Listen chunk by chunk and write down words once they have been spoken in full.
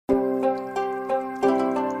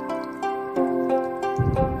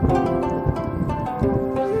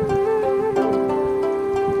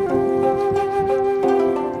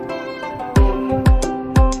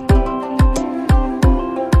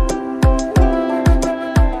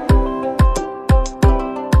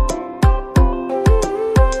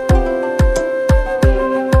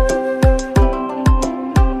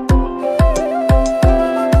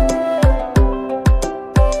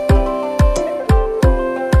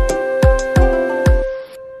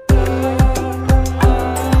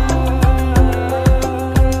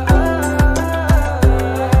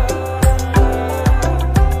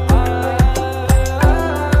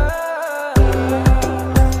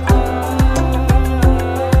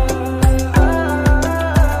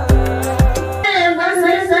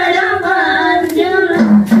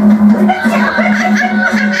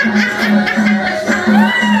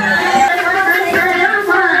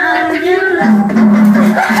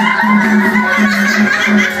So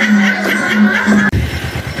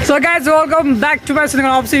guys, welcome back to my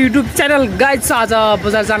YouTube channel. Guys, आज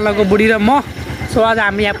बजार जान लागो बुढी र म. So आज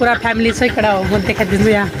हामी यहाँ पुरा फ्यामिली छ केटा हो. म देखाइदिन्छु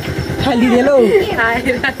यहाँ. खाली हेलो.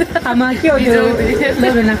 आमा के हो यो?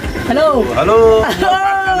 हेलो. हेलो.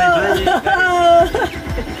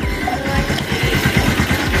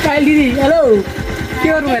 खाली हेलो. के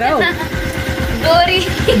गर्नु भएर हो? दोरी.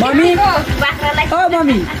 मम्मी. बाख्रालाई. ओ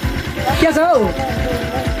मम्मी. के छ हौ?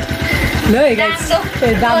 ल गाइस.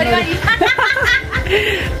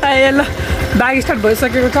 ए ल ब्याग स्टार्ट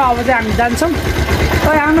भइसकेको छ. अब चाहिँ हामी जान्छौँ.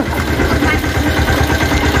 ओइ आउनु.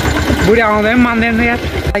 बुढी आउँदैन मान्दैन यार.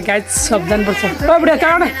 गाइस सब जानुपर्छ. ओ बुढी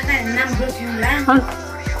कहाँ आउनु?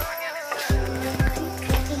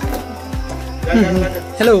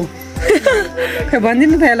 हेलो. खै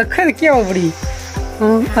भनिदिनु त हेलो. खै के हो बुढी?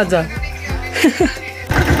 हजुर.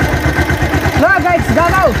 ल गाइस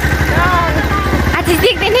जाऊ. आज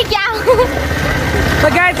देख्दैन क्या हो? So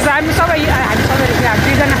guys, हामी सबै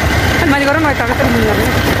दुईजना मैले गरौँ न तपाईँ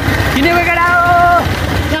किनेको केटा हो.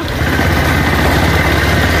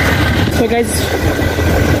 So guys,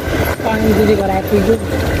 पानी दिदी घर आइपुग्यो.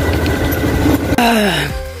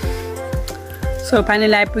 So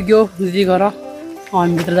फाइनली आइपुग्यो दिदी घर.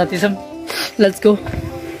 हामी भित्र जाँदैछौँ. Let's go.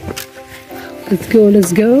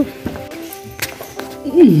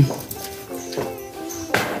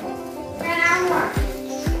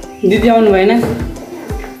 दिदी आउनु भएन?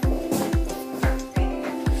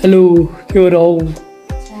 हेलो के हो र?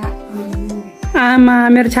 आमा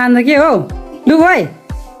मेरो छान त के हो? लुगा है?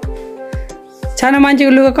 सानो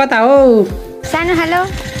मान्छेको लुगा कता हो? सानो हेलो.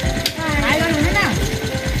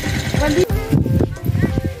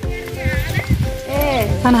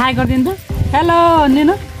 सानो हाई गरिदिनु त. हेलो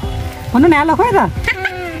भन्दिनु. भन्नु न हेलो खोइ त.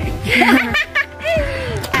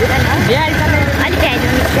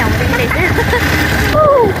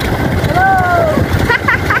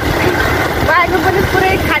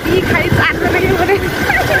 पुरै खाली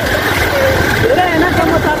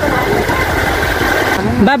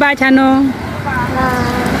बाई बाई छानो.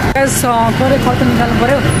 थोरै खर्च निकाल्नु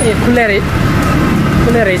पऱ्यो. ए खुले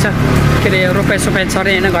रहेछ. के अरे रोपाइ सोपाइ छ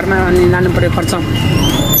अरे होइन घरमा. अनि लानु पऱ्यो खर्च.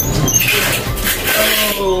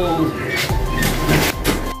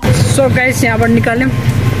 सो गाइस यहाँबाट निकाल्यौँ.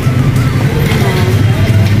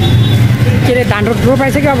 के अरे धान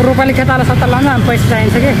रोपाइसक्यो. अब रोपाले खेताला सत्ता लानु पैसा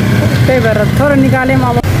चाहिन्छ कि. त्यही भएर थोरै निकाल्यौँ. अब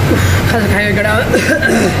खाजा खायो केटा.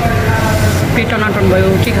 पेट नाटन भयो.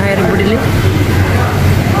 के खाएर बुढीले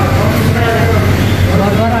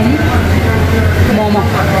घर अनि मोमो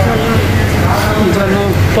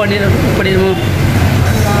पनिरमा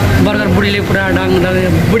बर्गर. बुढीले पुरा डाङ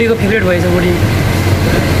बुढीको फेभरेट भएछ. बुढी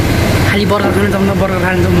खालि बर्गर खानु जाउँ न बर्गर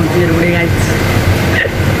खानु जाउँ भन्थ्यो बुढी. गाइस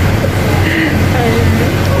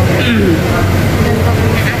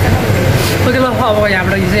ओके ल अब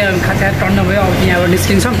यहाँबाट चाहिँ खाजा टन्न भयो. अब यहाँबाट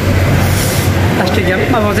निस्किन्छौँ. प्लास्टिक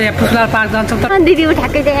अब चाहिँ यहाँ पुस्ला पार्क जान्छौँ. दिदी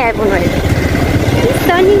उठाएकै चाहिँ आइपुग्नु भयो.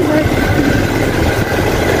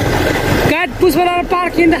 पुष्पला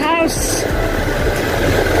पार्क इन द हाउस.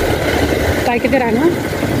 ताकि चाहिँ राख्नु.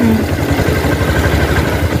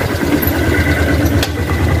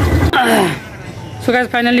 So guys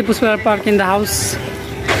finally पुष्पला park in the house.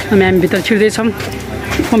 हामी भित्र छिर्दैछौँ.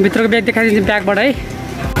 म भित्रको ब्याग देखाइदिन्छु ब्यागबाट है.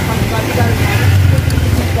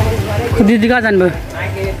 दिदी कहाँ जानुभयो?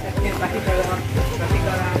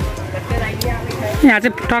 यहाँ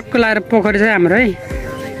चाहिँ टक्क लगाएर पोखरी छ हाम्रो है.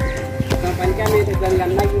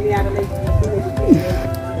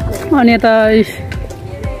 अनि यता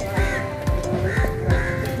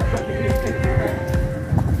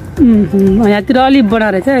यहाँतिर अलिक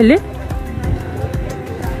बनाएर चाहिँ अहिले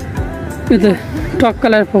यो त टक्क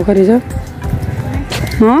लगाएर पोखरी छ.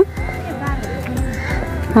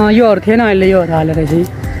 योहरू थिएन अहिले योहरू हालेर चाहिँ.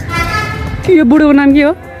 यो बुढोको नाम के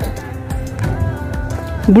हो?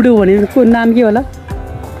 बुढो भनेको नाम के होला?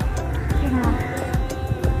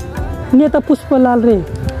 नेता पुष्पलाल रे.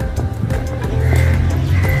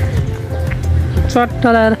 चट्ट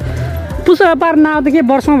लगाएर पुष्पा पार नआउँदा के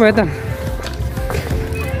वर्षमा भयो त?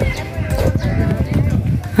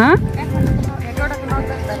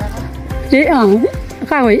 ए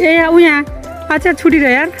कहाँ भयो? ए ऊ यहाँ अच्छा छुटिरह्यो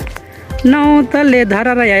यार. नौ त ले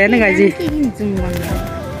धरा र हेर्ने गाइजी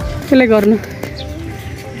त्यसले गर्नु.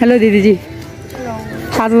 हेलो दिदीजी.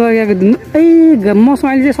 आज ए मौसम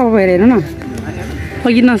अहिले चाहिँ सबै भएर हेर्नु न.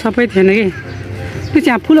 अघि न सबै थिएन कि. त्यो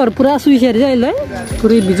चाहिँ फुलहरू पुरा सुइसकेर चाहिँ अहिले है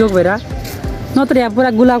पुरै बिजोक भएर. नत्र यहाँ पुरा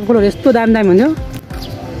गुलाब फुलहरू यस्तो दामी दामी हुन्थ्यो.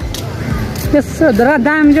 त्यसो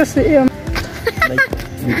दाम जस.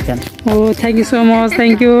 ओ thank you so much.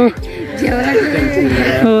 Thank you.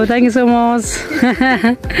 Oh, thank you so much.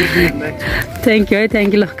 Thank you.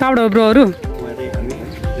 Thank you. Kau udah bro,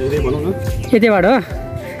 यतिबाट हो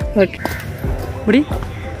ओके बुढी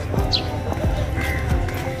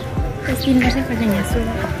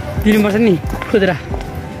दिनुपर्छ नि खुद्रा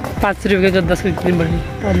 5 रुपियाँको 10 रुपियाँ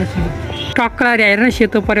दिनुपर्छ टक्कला आएर न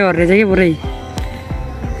सेतो पऱ्यो हरेछ कि पुरै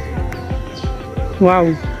वाउ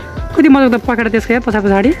कति मजाको त पकाएर त्यसको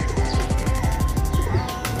पछाडि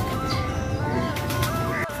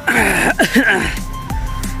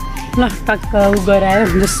ल टक्क गएर आयो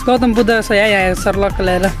गौतम बुद्ध आयो सर्लक्क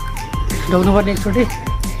ल्याएर ढोक्नुपर्ने एकचोटि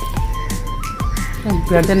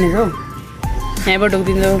भेट्दैन नि हौ यहाँबाट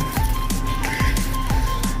ढोकिदिन्छौ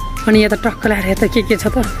अनि यहाँ त टक्क ल्याएर यता के छ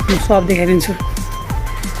त म सब देखाइदिन्छु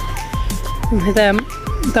यता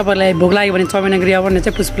तपाईँलाई भोक लाग्यो भने चौमिन गृह भन्ने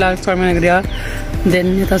चाहिँ पुष्पला चौमिन गृह देन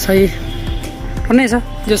यता छ भन्ने छ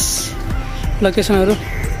जस लोकेसनहरू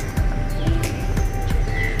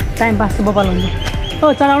टाइम पास त बबाल हुन्छ हो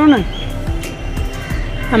चलाउनु न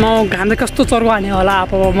आमा घाम त कस्तो चर्को हाने होला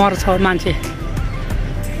अब मर्छ मान्छे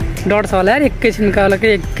डर छ होला यार एकैछिनको होला कि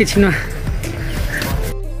एकैछिनमा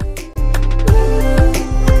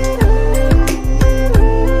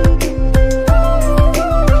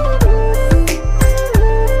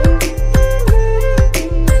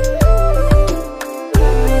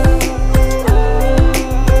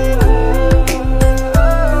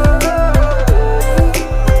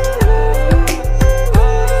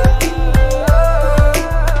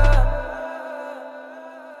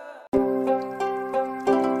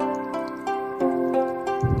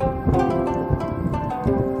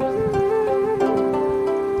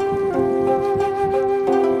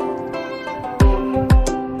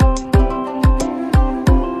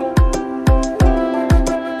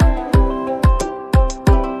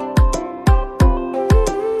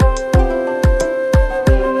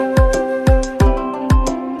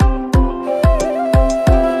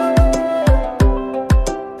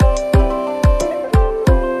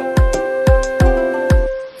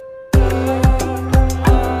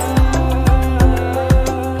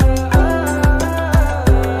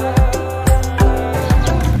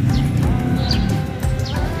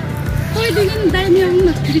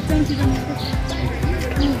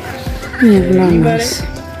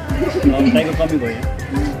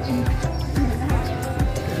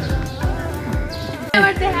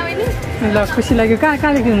ल खुसी लाग्यो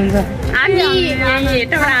कहाँदेखि हुनुहुन्छ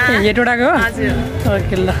हेटौडाको हो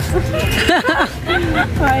ओके ल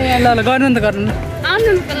ल गर्नु नि त गर्नु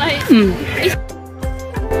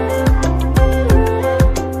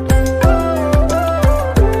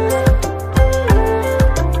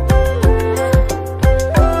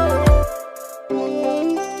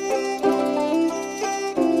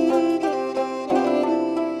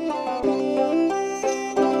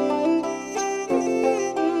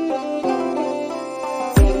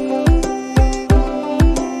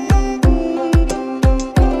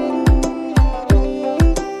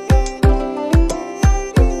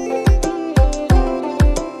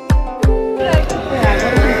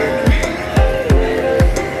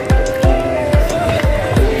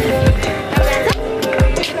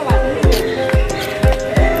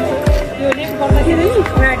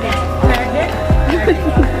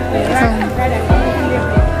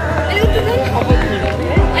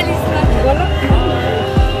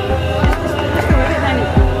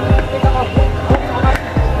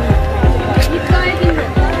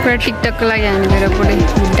टिकटक को लागि हामी मेरो पुरै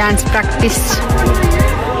डान्स प्र्याक्टिस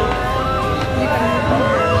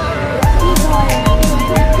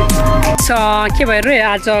के भयो रे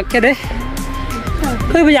आज के रे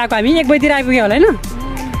कति बजी आएको हामी 1 बजीतिर आइपुग्यो होला हैन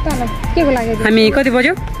के को लागि हामी कति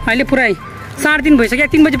बज्यो अहिले पुरै 3:30 भइसक्यो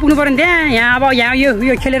 3 बजी पुग्नु पर्यो नि त्यहाँ यहाँ अब यहाँ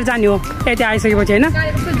यो खेलेर जाने हो यति आइसकेपछि हैन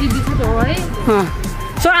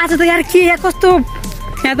सो आज त यार के यहाँ कस्तो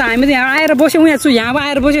यहाँ त हामी त यहाँ आएर बस्यौँ यहाँ छु यहाँ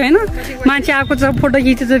आएर बस्यौँ होइन मान्छे आएको छ फोटो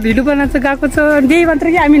खिचेको छ भिडियो बनाएको छ गएको छ त्यही मात्र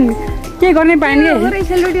कि हामी के गर्ने पाएन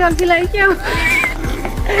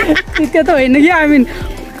कि त्यो त होइन कि हामी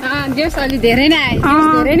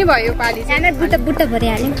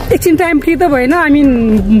एकछिन टाइम फ्री त भएन हामी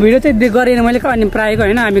भिडियो चाहिँ गरेन मैले अनि प्रायःको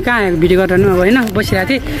होइन हामी कहाँ भिडियो गर्नु अब होइन बसिरहेको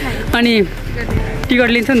थिएँ अनि टिकट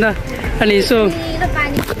लिन्छ नि त अनि यसो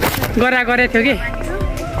गरेको थियो कि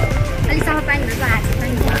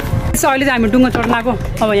यसो अहिले चाहिँ हामी डुङ्गा चढ्न आएको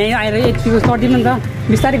अब यहीँ आएर यतिको चढ्दिनु नि त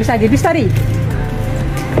बिस्तारै बिस्तारै बिस्तारै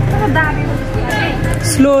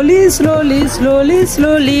स्लोली स्लोली स्लोली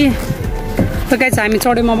स्लोली त गाइस हामी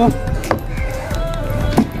चढ्यौँ अब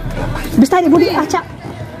बिस्तारै बुढी अच्छा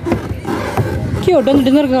के हो डङ्गर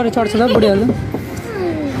डङ्गर गरेर चढ्छ त बुढीहरू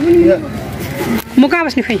म कहाँ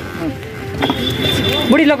बस्ने खै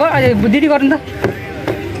बुढी ल दिदी गर्नु त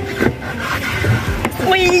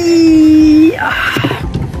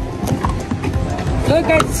लो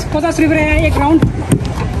गाइस 50 रुपैयाँ एक राउन्ड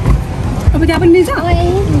अब त्यहाँ पनि मिल्छ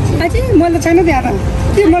अझै मैले छैन त्यहाँ त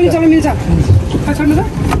के मैले चल्न मिल्छ छोड्नु त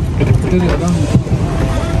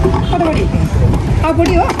कतापट्टि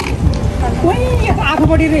आफूपट्टि हो ओइ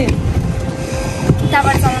आफूपट्टि रे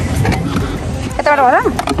यताबाट हो र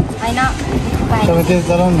होइन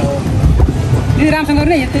दिदी राम्रोसँग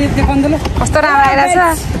गर्नु है देखाउनु त ल कस्तो राम्रो आइरहेछ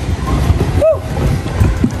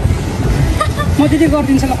म त्यति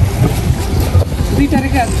गरिदिन्छु ल दुईवटा रे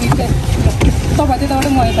क्या दुईवटा तपाईँ त्यताबाट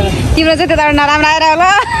म यता तिम्रो चाहिँ त्यताबाट नराम्रो आएर होला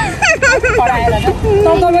पढाएर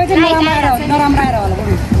तपाईँ चाहिँ नराम्रो आएर होला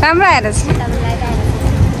राम्रो आएर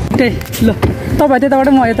त्यही ल तपाईँ त्यताबाट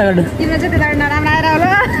म यताबाट तिम्रो चाहिँ त्यताबाट नराम्रो आएर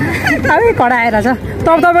होला अब कडा आएर छ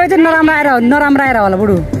तपाईँ चाहिँ नराम्रो आएर होला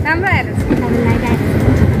बुढो राम्रो आएर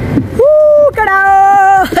केडा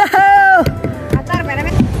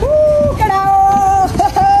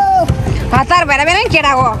हतार भएर बेला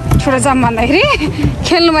केटा हो ठुलो जम भन्दाखेरि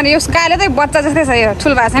खेल्नु भने यो काले त बच्चा जस्तै छ यो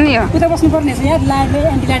ठुलो भएको छ नि यो उता बस्नुपर्ने छ यार लाइटले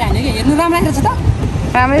एन्टी लाइट हाल्यो कि हेर्नु राम्रो आइरहेको छ त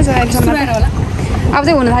राम्रै छ अहिलेसम्म होला अब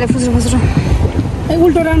चाहिँ हुनु थाल्यो फुस्रो फुस्रो ए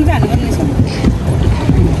उल्टो राम्रो चाहिँ हाल्नुपर्ने छ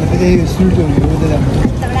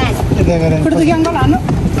फुटदेखि अङ्कल हाल्नु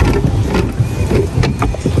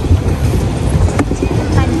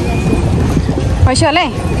भैँसी होला है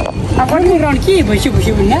अब राउन्ड के भैँसी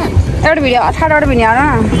भुसी भन्ने एउटा भिडियो अठारवटा भिडियो आउन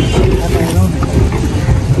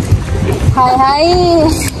हाई हाई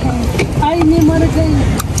अहिले मैले चाहिँ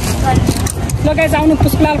लगाएर आउनु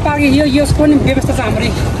पुष्पलाल पार्क यसको नि व्यवस्था छ हाम्रै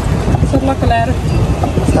लक्क लगाएर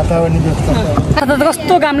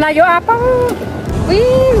कस्तो घाम लाग्यो आपा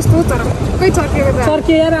कस्तो चर्कै चर्केको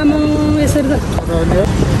चर्के यार आमा यसरी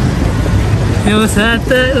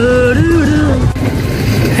त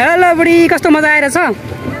हेलो बुढी कस्तो मजा आइरहेछ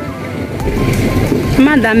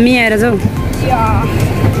मा दामी आइरहेछ हौ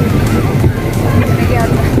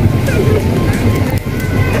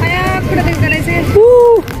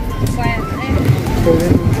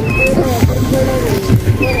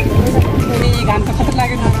घाम त खतरा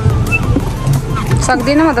लाग्यो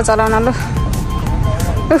सक्दिनँ म त चलाउन लु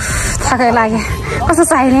थकै लाग्यो कस्तो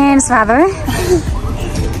साइलेन्स भएको है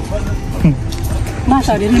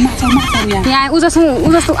यहाँ ऊ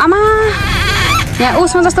जस्तो आमा यहाँ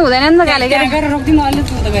उसमा जस्तो हुँदैन नि त गाले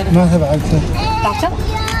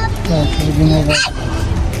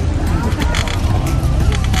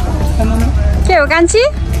के हो कान्छी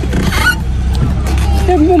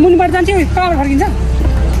मुनिबाट जान्छ कहाँबाट फर्किन्छ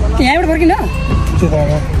यहाँबाट फर्किन्छ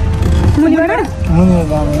मुनिबाट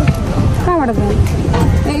कहाँबाट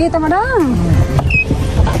ए यताबाट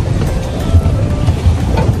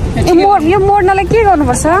यो मोड्नलाई के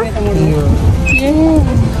गर्नुपर्छ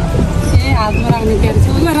हातमा राख्ने के अरे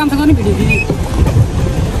राम्रो गर्ने भिडियो दिदी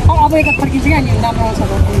अब यता फर्किन्छ क्या नि राम्रो आउँछ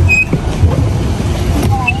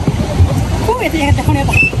यता देखाउने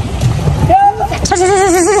यता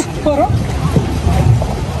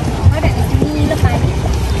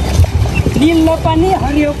निलो पानी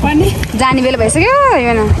हरियो पानी जाने बेला भइसक्यो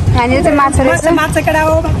यहाँनिर चाहिँ माछा रहेछ माछा केटा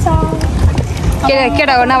हो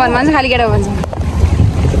केटा हो नभन् भन्छ खालि केटा हो भन्छ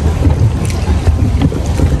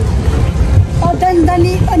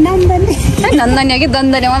नन्दनी हो कि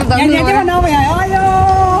दन्दनी हो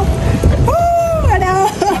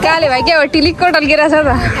काले भाइ के हो टिलिक्को टल्किरहेछ त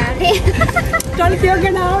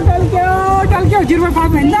टल्क्यो जिरो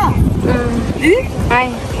पाएको होइन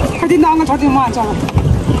कति नआउनु छोड्दिनु म हाल्छु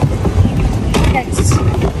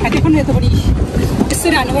देखो न यतापट्टि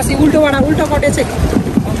यसरी हाल्नुपर्छ उल्टो कटे चाहिँ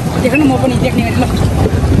देख्नु म पनि देख्ने ल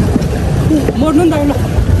मोड्नु नि त ल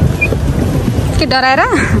के डराएर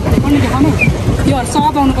पनि देखाउनु यो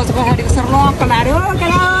सब आउनुपर्छ पछाडिको सर रक्क लाएर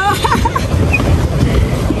केटा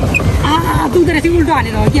दुख्दो रहेछ उल्टो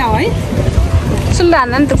हालेर हो क्या हो है सुल्लो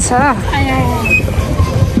हाल्न नि दुख्छ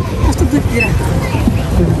कस्तो दुखतिर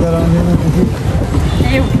ए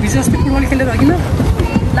हिजो अस्ति फुटबल खेलेर हो कि ल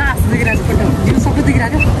लास्ट देखिरहेको छ फोटो जिउ सबै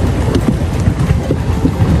देखिरहेको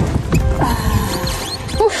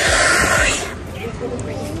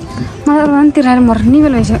मलाई तिरेर मर्ने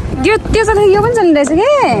बेला भइसक्यो त्यो चल्छ यो पनि चलिरहेछ कि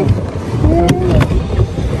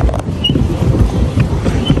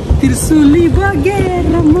त्रिशुली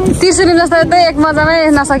जस्तो त एक मजामै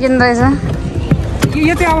नसकिँदो रहेछ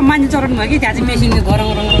यो चाहिँ अब मान्छे चढाउनु भयो कि त्यहाँ चाहिँ मेसिन गरौँ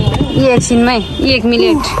एकछिनमै 1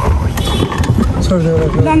 मिनट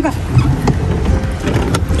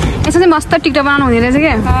यसो चाहिँ मस्त टिकटक बनाउनु हुने रहेछ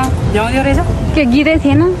क्या भ्याउँदो रहेछ के गीतै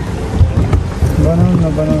थिएन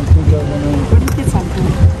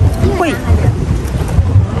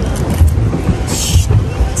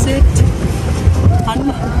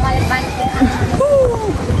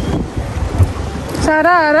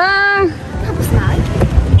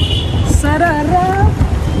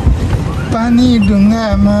पानी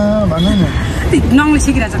ढुङ्गामा भन न नङले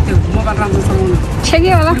सिकिरहेछ त्यो मोबाइल राम्रो चलाउनु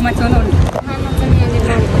ठिकै होला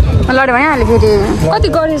लड्यो भने अहिले फेरि कति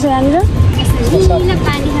गरेछ यहाँनिर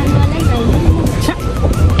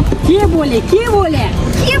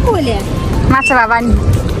के बोले माछा भए नि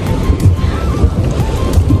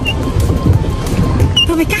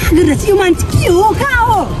तपाईँ कहाँ गरिरहेछ यो मान्छे के हो कहाँ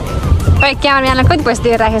हो खै क्यामेराम्यानलाई कति पैसा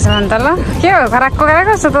दिएर राखेछ भने त ल के हो खराकको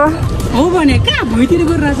गराएको छ त हो भने कहाँ भुइँतिर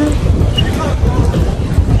गरिरहेछ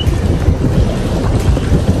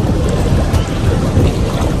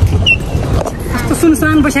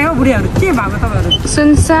सुनसान बस्यायो बुढीहरू के भएको तपाईँहरू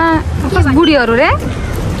सुनसान बुढीहरू रे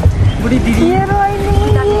बुढी दिदी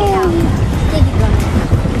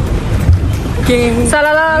के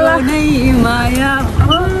सलाला नै माया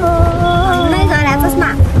हो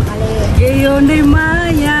के यो नै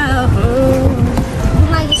माया हो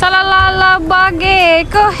सलाला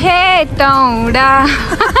बगेको हेटौडा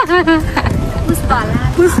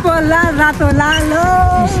पुष्पला रातो लालो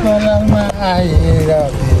पुष्पलालमा आएर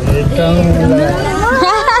भेटौँ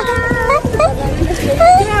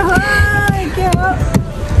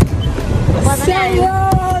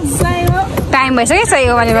टाइम भइसक्यो सही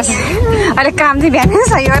हो भने बस अहिले काम चाहिँ बिहान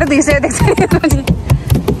सही हो र 200 देख्छ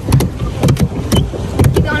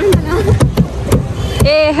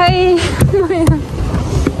ए है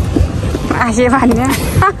आके भन्ने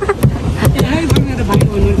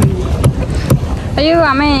यो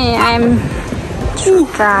आमै आई एम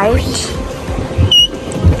राइट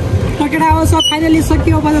पकडा हो सब फाइनली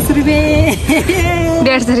सकियो 50 रुपैयाँ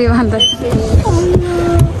 150 भन्दा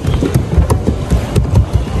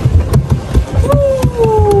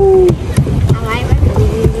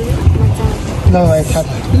ल भाइ खा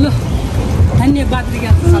ल धन्यवाद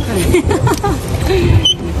रिगा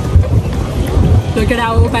पकडा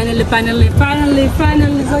हो फाइनली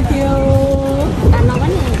सकियो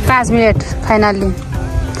 5 मिनट फाइनली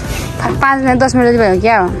 5 मिनट 10 मिनट भयो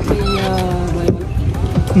क्या हो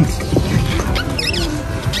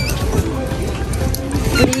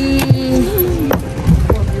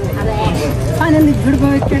फाइनली भिड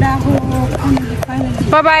भयो केडा हो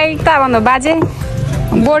बाबाई त भन्नु बाजे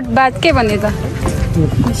बोट बाज के भन्ने त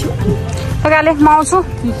ओकाले म आउँछु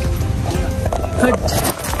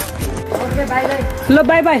ल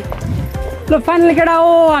बाई बाई ल फाइनली केडा हो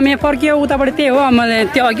हामी फर्कियो उताबाट त्यही हो मैले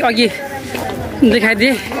त्यो अघि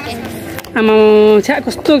देखाइदिएँ आमा छ्या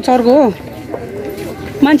कस्तो चर्को हो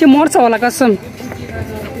मान्छे मर्छ होला कसम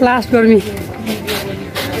लास्ट गर्मी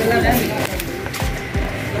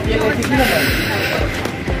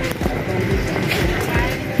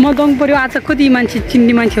म दङ पर्यो आज कति मान्छे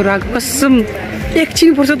चिन्ने मान्छेहरू आएको कसम एकछिन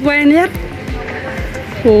फुर्सद भएन यार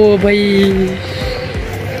ओ भाइ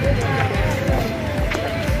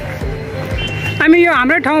हामी यो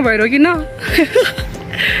हाम्रै ठाउँ भएर हो कि न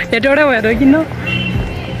हेटौडा भएर हो कि न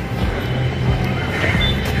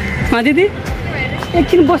दिदी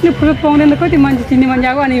एकछिन बस्ने फुर्सद पाउँदैन कति मान्छे चिन्ने मान्छे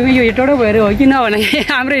आएको अनि यो हेटौडा भएर हो कि न भने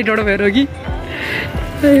हाम्रै हेटौडा भएर हो कि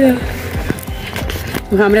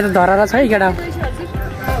हामीले त धराएर छ है केटा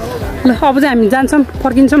ल अब चाहिँ हामी जान्छौँ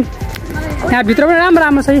फर्किन्छौँ यहाँ भित्र पनि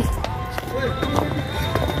राम्रो छ है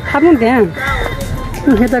आफ्नो त्यहाँ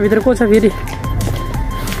यताभित्र को छ फेरि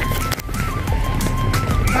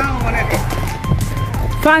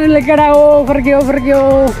पानीले केटा हो फर्क्यो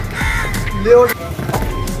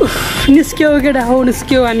निस्क्यो केटा हो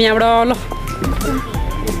निस्क्यो हामी यहाँबाट ल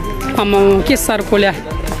आमा के साह्रो खोल्या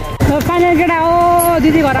पानी केटा हो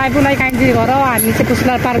दिदी घर आइपुग्यो काहीँ दिदी घर हामी चाहिँ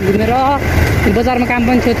पुस्ला पार्क घुमेर बजारमा काम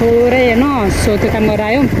पनि थियो थोरै होइन सो त्यो काम गरेर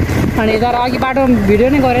आयौँ अनि तर अघि बाटो भिडियो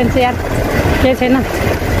नै गरेन चाहिँ यार केही छैन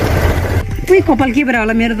उही कपाल के भएर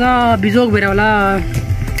होला मेरो त बिजोग भएर होला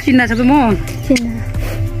चिन्ना छ त म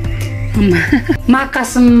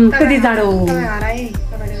माकासम कति जाडो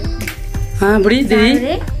बुढी दिदी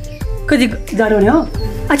कति जाडो हुने हो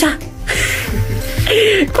अच्छा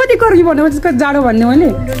कति कर्की भन्ने कति जाडो भन्ने मैले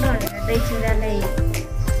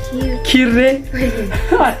खिर रे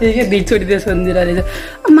के दुई छोरी दिएछ भन्दिरा रहेछ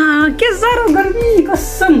मा के साह्रो गर्मी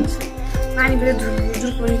कसम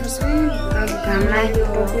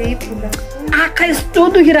आँखा यस्तो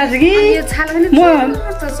दुखिरहेको छ कि म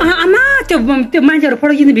आमा त्यो मान्छेहरू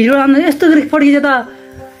फड्किने भिडियो यस्तो फड्किन्छ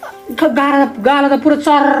त गाला त पुरा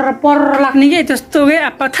चर पर लाग्ने कि त्यस्तो के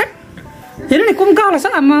आपा थट हेर नि कुम कालो छ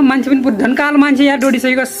आमा मान्छे पनि पुरा झन् कालो मान्छे यहाँ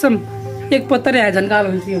डोडिसक्यो कसम एक पत्तरै आयो झन् कालो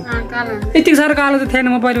हुन्छ यतिको साह्रो कालो त थिएन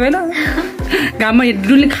म पहिले पहिला घाममा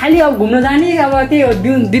डुल्ने खालि अब घुम्न जाने अब त्यही हो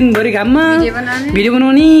दिनभरि घाममा भिडियो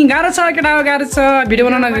बनाउने गाह्रो छ केटा गाह्रो छ भिडियो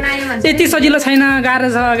बनाउन यति सजिलो छैन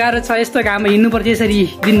गाह्रो छ यस्तो घाममा हिँड्नुपर्छ यसरी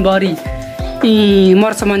दिनभरि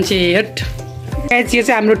मर्छ मान्छे हेट यो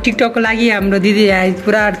चाहिँ हाम्रो टिकटकको लागि हाम्रो दिदी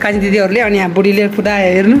पुरा काजी दिदीहरूले अनि यहाँ बुढीले पुरा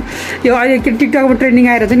हेर्नु यो अहिले के टिकटकमा ट्रेन्डिङ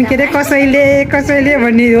आएर चाहिँ के अरे कसैले कसैले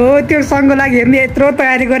भन्ने हो त्यो सङ्गको लागि हेर्ने यत्रो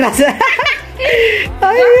तयारी गरिरहेको छ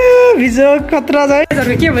अयो भिजो खतरा छ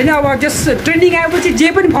के भन्छ अब जस ट्रेन्डिङ आएपछि जे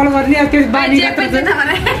पनि फलो गर्ने अब त्यो बानी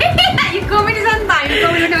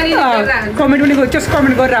कमेन्ट पनि जस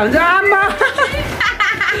कमेन्ट गरेर हुन्छ आमा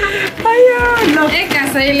अयो ल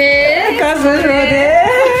कसैले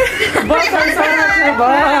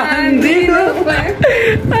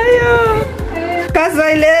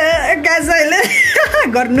कसैले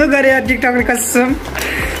गर्नु गरे टिकटकले कसम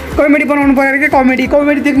कमेडी बनाउनु पर्यो कि कमेडी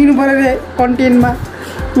देखिनु पर्यो रे कन्टेन्टमा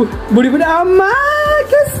बुढी पनि आम्मा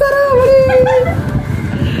के साह्रो बुढी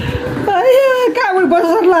कहाँ बुढी बस्छ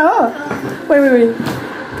सक्ला हो ओइ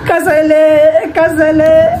कसैले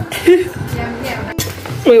कसैले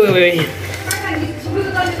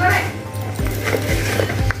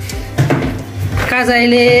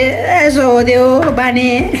सोध्यो बानी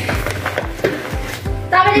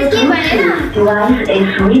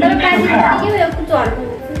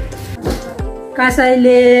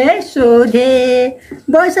कसैले सोधे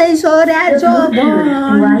बसै सोराचो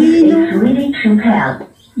भन्दिनु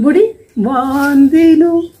बुढी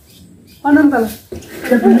भन्दिनु अनन्तला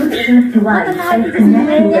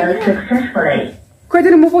खोइ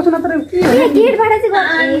दिन म पस्नु तर के गेटबाट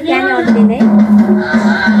चाहिँ त्यहाँ अड्दिने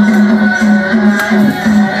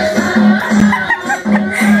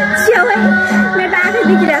छेउै मेरो आँखै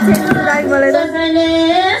देखिरहेको छ गाडी बोलेर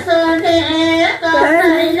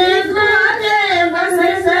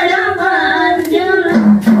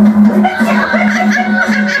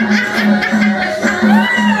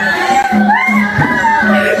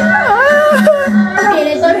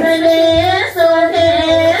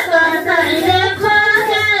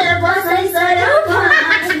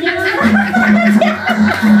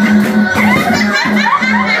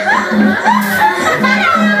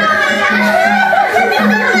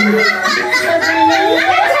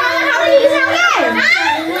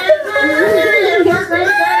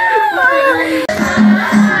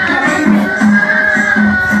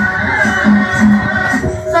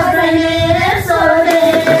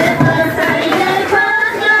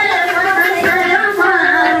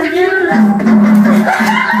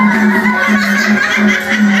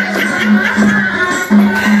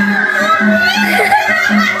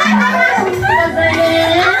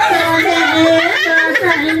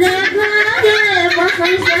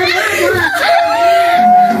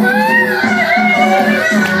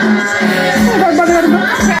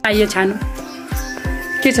यो छानो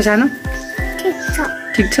के छ छानो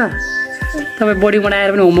ठिक छ तपाईँ बडी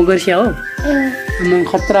बनाएर पनि होमवर्क गरिस्या हो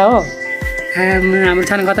खतरा हो हाम्रो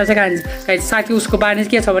छानो कता छ कहीँ साथी उसको बानी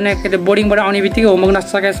के छ भने बोर्डिङबाट आउने बित्तिकै होमवर्क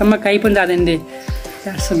नसकेसम्म कहीँ पनि जाँदैन they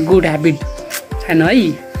that's a good habit छैन है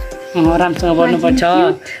राम्रोसँग गर्नुपर्छ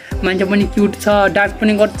मान्छे पनि क्युट छ डान्स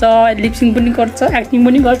पनि गर्छ लिपसिङ पनि गर्छ एक्टिङ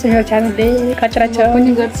पनि गर्छ छानोले खतरा छ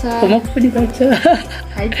होमवर्क पनि गर्छ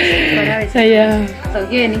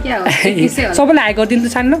सबैलाई हाई गरिदिनु त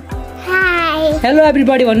छानो हेलो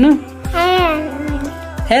एभ्रीबडी भन्नु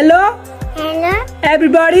hello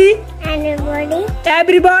everybody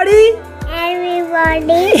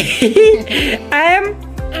I am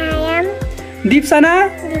दीपसना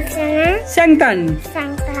Syangtan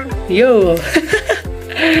यो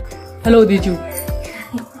हेलो दिजु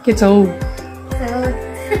के छ हौ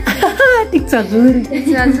ठिक छ हजुर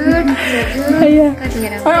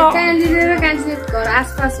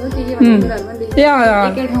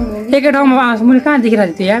एकै ठाउँमा मैले कहाँ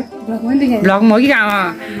देखिरहेको थिएँ यार भ्लगमा हो कि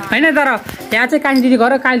कहाँ होइन तर यहाँ चाहिँ काली दिदी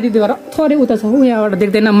घर थोरै उता छ हौ यहाँबाट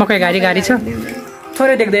देख्दैन मकै घारी छ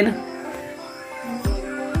थोरै देख्दैन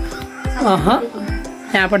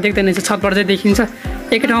यहाँबाट देख्दैन छतबाट चाहिँ देखिन्छ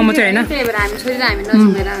एकै ठाउँमा चाहिँ होइन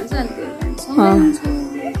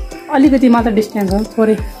अलिकति मात्र डिस्टेन्स हो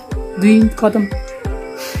थोरै 2 कदम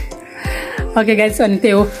ओके गाइस अनि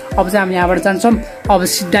त्यही हो अब चाहिँ हामी यहाँबाट जान्छौँ अब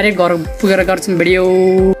डाइरेक्ट घर पुगेर गर्छौँ भिडियो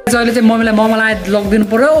अहिले चाहिँ मम्मीलाई लगिदिनु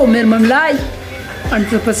पर्यो मेरो मम्मीलाई अनि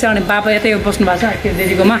त्यसपछि अनि बाबा यतै बस्नु भएको छ त्यो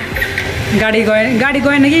दिदीकोमा गाडी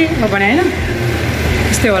गएन कि भने होइन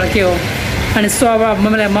त्यस्तै होला के हो अनि सो अब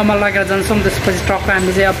मम्मा लगेर जान्छौँ त्यसपछि ट्रकको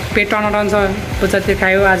हामीले चाहिँ अब पेट टर्न छ पूजा त्यो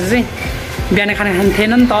खायो आज चाहिँ बिहान खाना खानु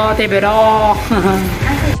थिएन नि त त्यही भएर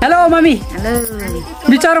हेलो मम्मी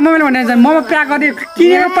बिचरा मम्मीले भने मोमो प्याक गरिदियो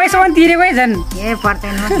किनेको पैसा पनि तिरेको है झन्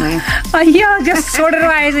अयो जस छोडेर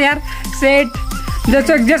आएछ यार सेट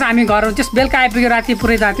जस हामी घर जस बेलुका आइपुग्यो राति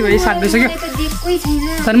पुरै राति 7 बजिसक्यो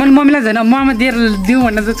झन् मैले मम्मीलाई झन् मोमो दिएर दिउँ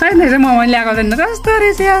भनेर त छैन मोमो ल्याएको छैन कस्तो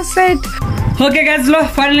रहेछ यार सेट ओके गाइज ल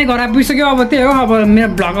फाइनली घर आइपुगिसक्यो अब त्यही हो अब मेरो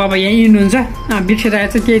भ्लग अब यहीँ इन्ड हुन्छ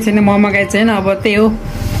बिर्सिरहेको छ केही छैन म मगाएको छैन अब त्यही हो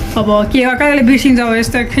अब के कहिले बिर्सिन्छ अब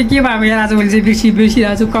यस्तो के भयो अब यहाँ आजभोलि चाहिँ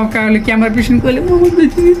बिर्सिरहेको छु कहिले क्यामेरा बिर्सिनु कहिले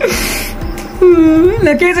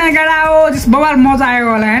केही छैन केटा हो जस बबाल मजा आयो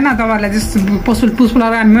होला होइन तपाईँहरूलाई जस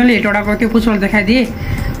पुष्पलाई मैले हेटवटाको त्यो पुष्पलाई देखाइदिएँ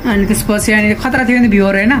अनि त्यसपछि अनि खतरा थियो नि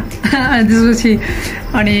भ्यूहरू होइन अनि त्यसपछि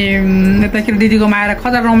अनि यताखेरि दिदीकोमा आएर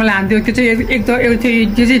खतरा रमाइलो हान्थ्यो त्यो चाहिँ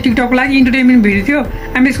त्यो चाहिँ टिकटकको लागि इन्टरटेनमेन्ट भिडियो थियो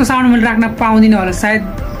हामी यसको साउन्ड मैले राख्न पाउँदिनँ होला सायद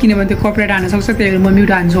किनभने त्यो कपरेट हान्न सक्छ त्यही म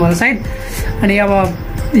म्युट हान्छु होला सायद अनि अब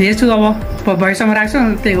हेर्छु अब भएसम्म राख्छु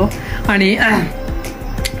त्यही हो अनि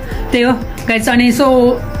त्यही हो गाइस अनि सो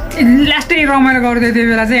लास्टै रमाइलो गर्दै त्यो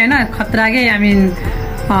बेला चाहिँ होइन खतराकै हामी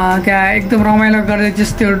क्या एकदम रमाइलो गर्दै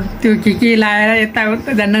जस त्यो के लाएर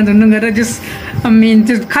यताउता धुन्नु गरेर जस मेन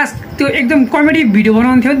त्यो खास त्यो एकदम कमेडी भिडियो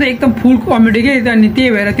बनाउनु थियो नि त एकदम फुल कमेडीकै अनि त्यही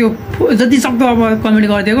भएर त्यो जति सक्दो अब कमेडी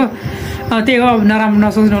गरिदिएको त्यही हो नराम्रो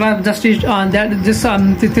नसोच्नु होला जस्ट त्यो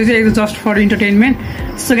चाहिँ एकदम just for entertainment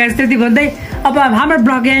so guys त्यति भन्दै अब हाम्रो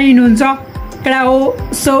ब्लग यहीँ हुनुहुन्छ केटा हो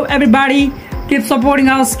so everybody keep supporting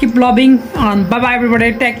us, keep loving, bye bye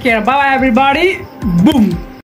everybody, take care, bye bye everybody, boom.